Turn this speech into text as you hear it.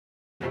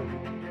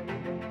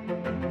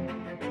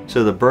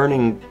So the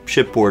burning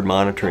shipboard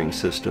monitoring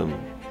system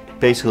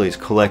basically is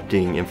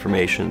collecting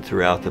information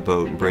throughout the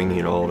boat and bringing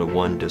it all to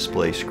one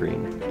display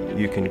screen.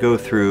 You can go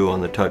through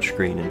on the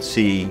touchscreen and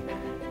see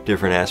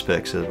different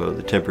aspects of the boat,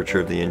 the temperature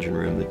of the engine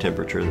room, the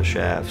temperature of the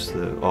shafts,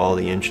 all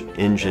the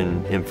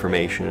engine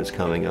information is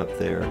coming up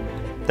there.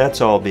 That's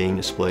all being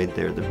displayed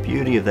there. The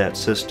beauty of that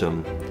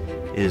system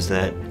is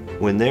that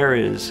when there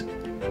is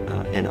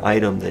an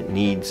item that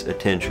needs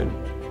attention,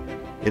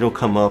 it'll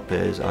come up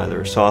as either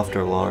a soft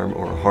alarm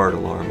or a hard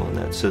alarm on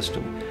that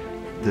system.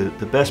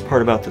 The best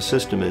part about the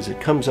system is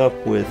it comes up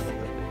with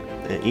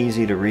an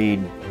easy to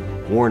read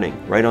warning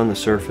right on the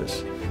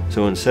surface.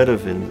 So instead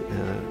of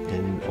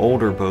in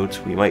older boats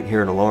we might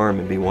hear an alarm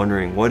and be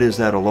wondering what is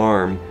that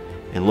alarm,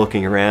 and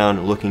looking around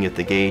and looking at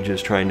the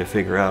gauges trying to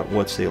figure out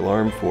what's the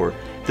alarm for,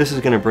 this is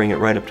going to bring it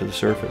right up to the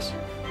surface.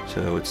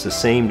 So it's the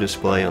same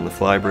display on the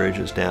flybridge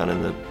as down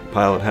in the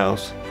pilot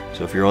house.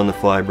 So if you're on the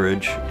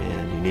flybridge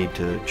and you need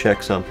to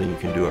check something, you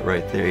can do it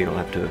right there. You don't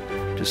have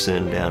to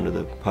send down to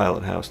the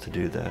pilot house to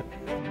do that.